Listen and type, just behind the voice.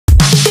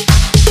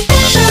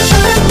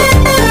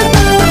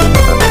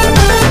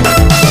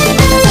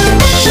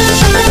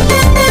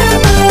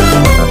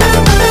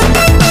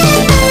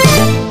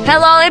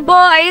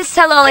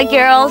hello les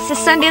girls, c'est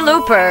Cindy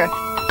Looper.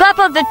 Pop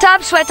the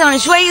Top souhaite un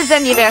joyeux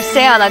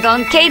anniversaire à la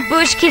grande Kate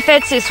Bush qui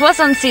fête ses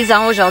 66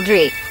 ans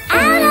aujourd'hui.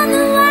 Out on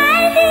the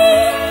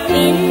winding,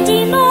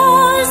 windy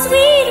moors,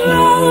 we'd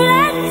roll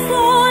and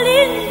fall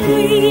in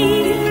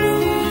green.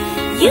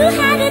 You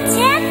had a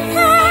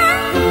temper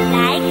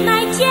like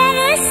my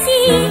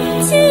jealousy,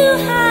 too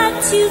hard,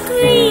 too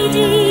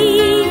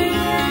greedy.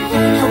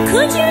 How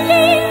could you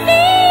leave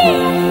me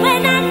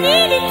when I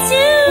needed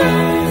to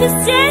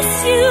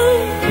possess you?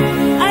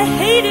 I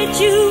hated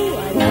you,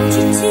 I loved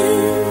you too.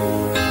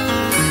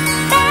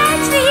 Bad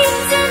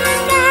dreams in the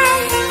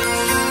night.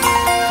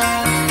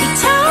 He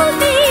told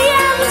me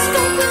I was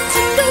going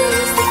to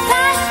lose the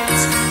fight.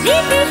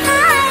 Leave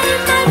behind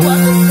my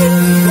walking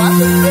through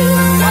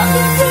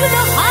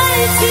the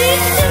heights in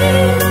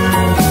blue.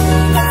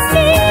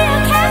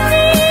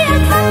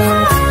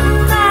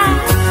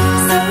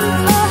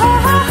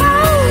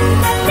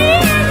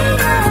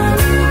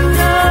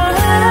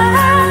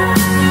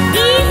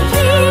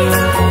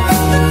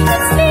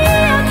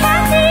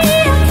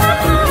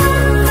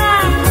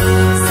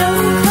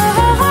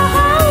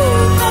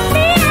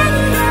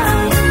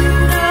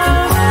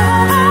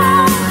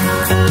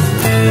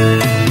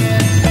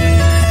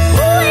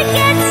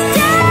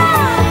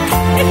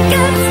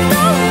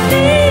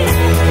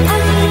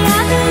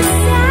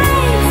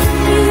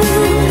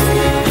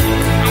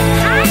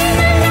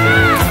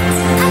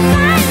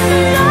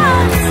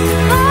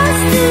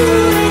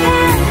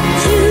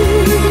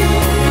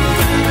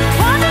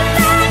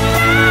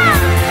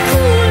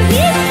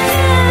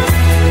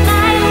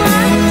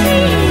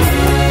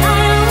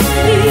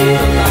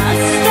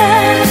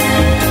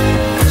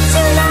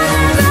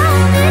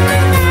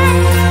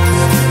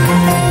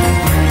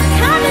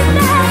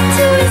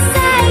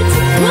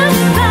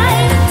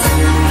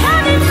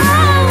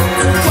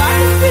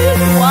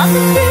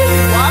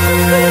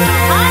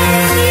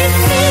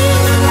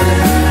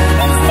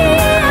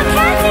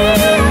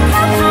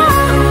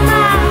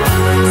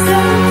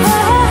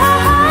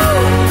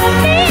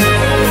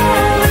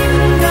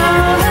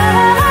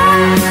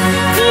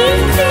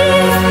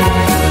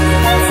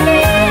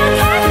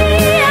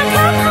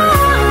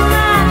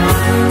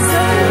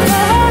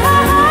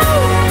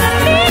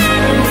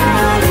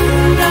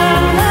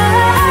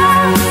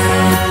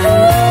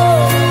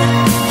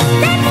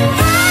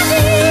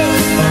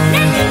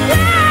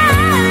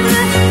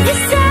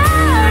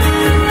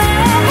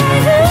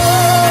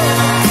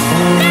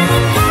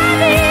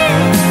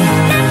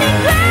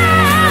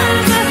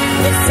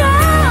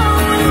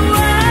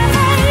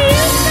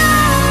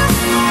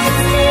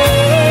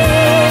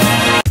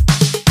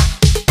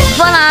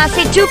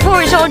 C'est tout pour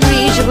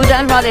aujourd'hui. Je vous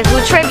donne rendez-vous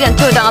très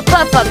bientôt dans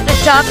Pop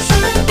the Tops.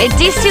 Et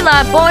d'ici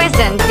là, boys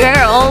and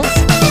girls,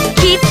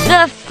 keep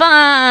the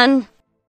fun!